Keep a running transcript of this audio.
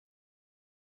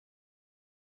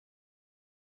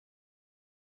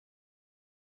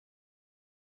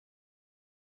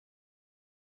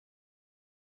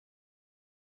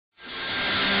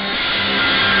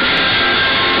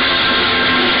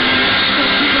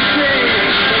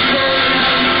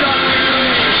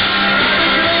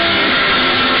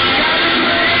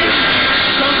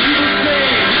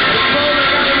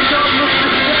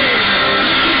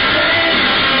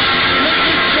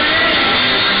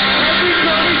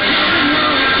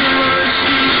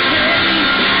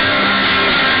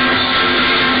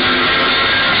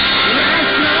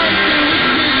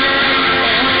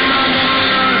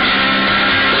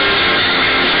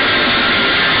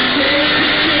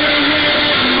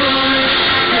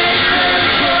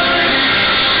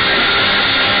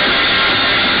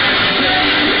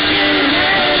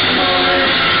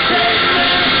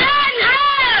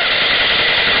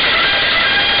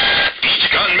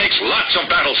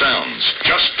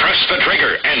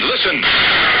trigger and listen.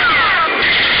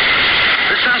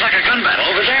 This sounds like a gun battle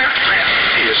over there.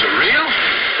 Is it real?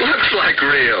 Looks like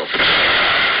real.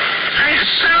 Hey, it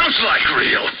sounds like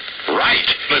real. Right.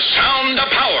 The Sound of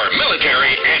Power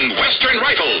Military and Western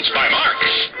Rifles by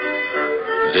Marks.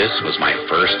 This was my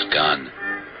first gun.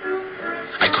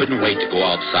 I couldn't wait to go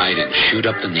outside and shoot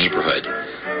up the neighborhood.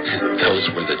 Those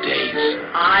were the days.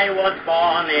 I was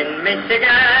born in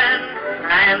Michigan,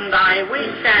 and I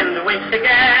wish and wish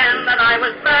again that I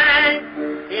was back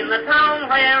in the town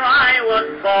where I was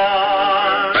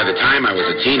born. By the time I was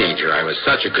a teenager, I was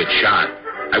such a good shot.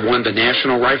 I won the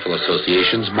National Rifle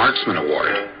Association's Marksman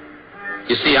Award.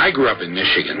 You see, I grew up in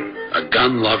Michigan, a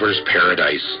gun lover's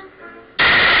paradise.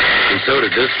 And so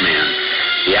did this man,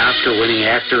 the Oscar-winning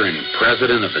actor and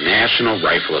president of the National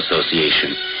Rifle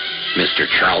Association, Mr.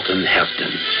 Charlton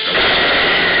Heston.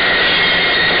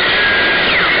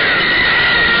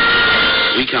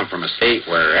 We come from a state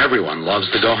where everyone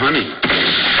loves to go hunting.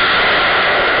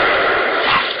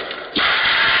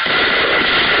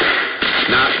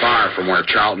 Not far from where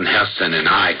Charlton Heston and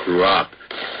I grew up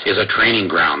is a training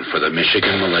ground for the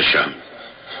Michigan Militia.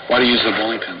 Why do you use the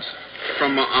bowling pins?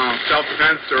 From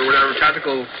self-defense or whatever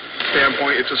tactical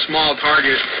standpoint, it's a small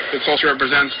target that also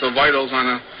represents the vitals on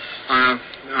a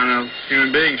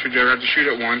human being should you ever have to shoot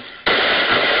at one.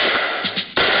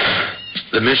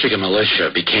 The Michigan Militia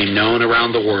became known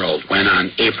around the world when on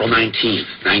April 19th,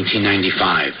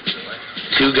 1995,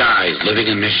 two guys living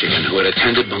in Michigan who had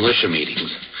attended militia meetings,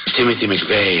 Timothy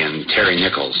McVeigh and Terry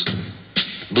Nichols,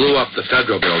 blew up the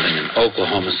federal building in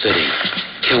Oklahoma City,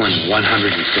 killing 168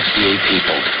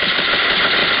 people.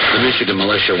 The Michigan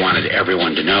Militia wanted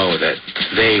everyone to know that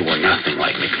they were nothing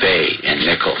like McVeigh and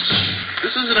Nichols.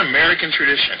 This is an American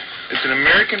tradition. It's an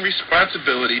American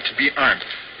responsibility to be armed.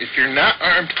 If you're not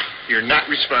armed, you're not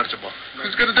responsible.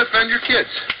 Who's going to defend your kids?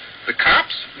 The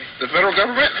cops? The federal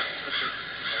government?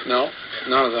 No,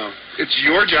 none of them. It's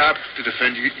your job to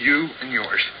defend you and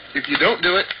yours. If you don't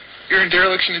do it, you're in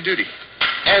dereliction of duty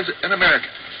as an American.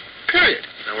 Period.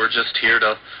 And we're just here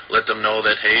to let them know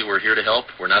that, hey, we're here to help.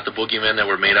 We're not the boogeymen that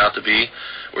we're made out to be.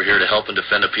 We're here to help and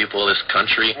defend the people of this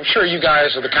country. I'm sure you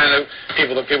guys are the kind of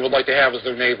people that people would like to have as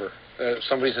their neighbor. If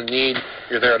somebody's in need,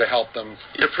 you're there to help them.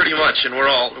 Yeah, pretty much. And we're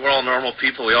all normal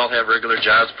people. We all have regular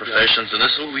jobs, professions, and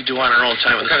this is what we do on our own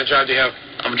time. What kind of job do you have?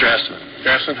 I'm a draftsman.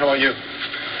 Draftsman, how about you?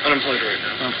 Unemployed right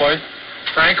now. Unemployed?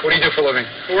 Frank, what do you do for a living?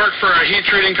 I work for a heat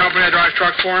treating company. I drive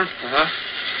truck for them.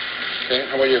 Okay,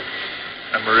 how about you?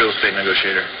 I'm a real estate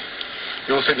negotiator.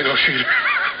 Real estate negotiator.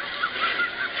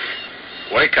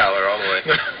 White collar all the way.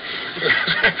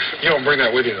 You don't bring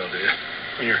that with you, though, do you?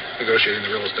 When you're negotiating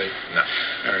the real estate? No.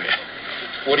 All right.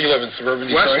 What do you live in, suburban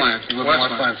Detroit? Westland. You live in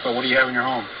Westland. So what do you have in your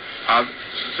home?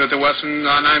 It's at the Western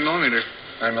 9mm.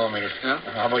 9mm. Yeah.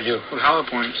 How about you? With hollow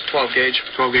points. 12 gauge.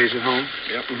 12 gauge at home.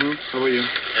 Yep. How about you?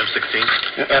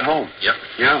 M16. At home? Yep.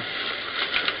 Yeah.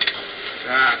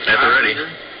 At the ready.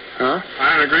 Huh?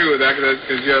 I don't agree with that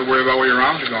because you got to worry about where your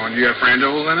rounds are going. Do you have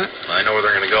frangibles in it? I know where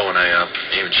they're going to go when I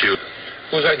aim and shoot.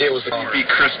 Whose idea was the Be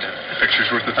Kristen. A picture's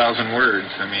worth 1,000 words.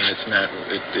 I mean, it's not.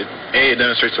 A, it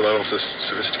demonstrates a level of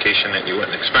sophistication that you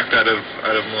wouldn't expect out of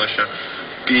militia.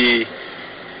 B,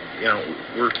 you know,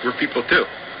 we're people too.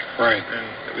 Right.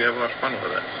 And we have a lot of fun with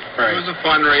it. Right. It was a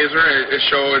fundraiser. It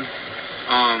showed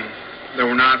that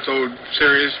we're not so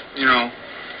serious. You know,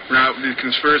 we're not the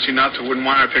conspiracy nuts who wouldn't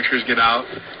want our pictures get out.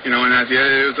 You know, and at the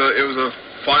end, it was a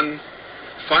fun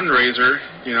fundraiser.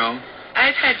 You know.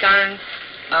 I've had guns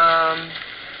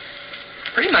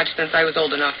pretty much since I was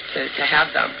old enough to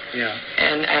have them. Yeah.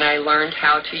 And I learned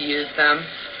how to use them.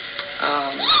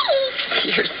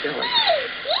 You're silly.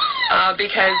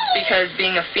 Because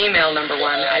being a female, number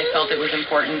one, I felt it was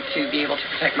important to be able to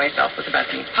protect myself with the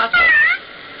best means possible.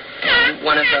 And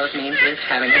one of those means is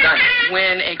having a gun.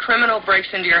 When a criminal breaks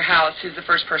into your house, who's the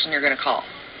first person you're going to call?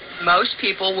 Most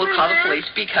people will call the police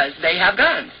because they have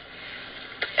guns.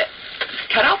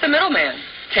 Cut out the middleman.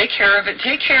 Take care of it.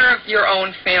 Take care of your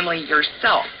own family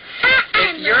yourself.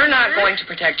 If you're not going to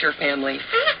protect your family,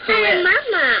 who is?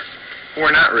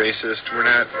 We're not racist. We're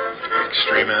not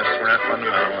extremists. We're not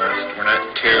fundamentalists. We're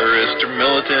not terrorists or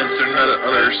militants or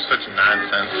other such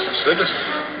nonsense.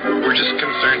 We're just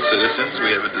concerned citizens.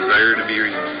 We have a desire to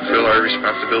fulfill our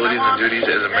responsibilities and duties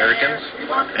as Americans,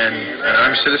 and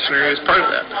armed citizenry is part of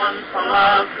that.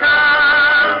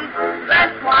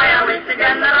 That's why I wish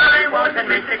again that I was in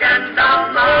Michigan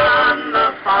down on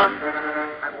the pond.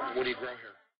 What do you grow here?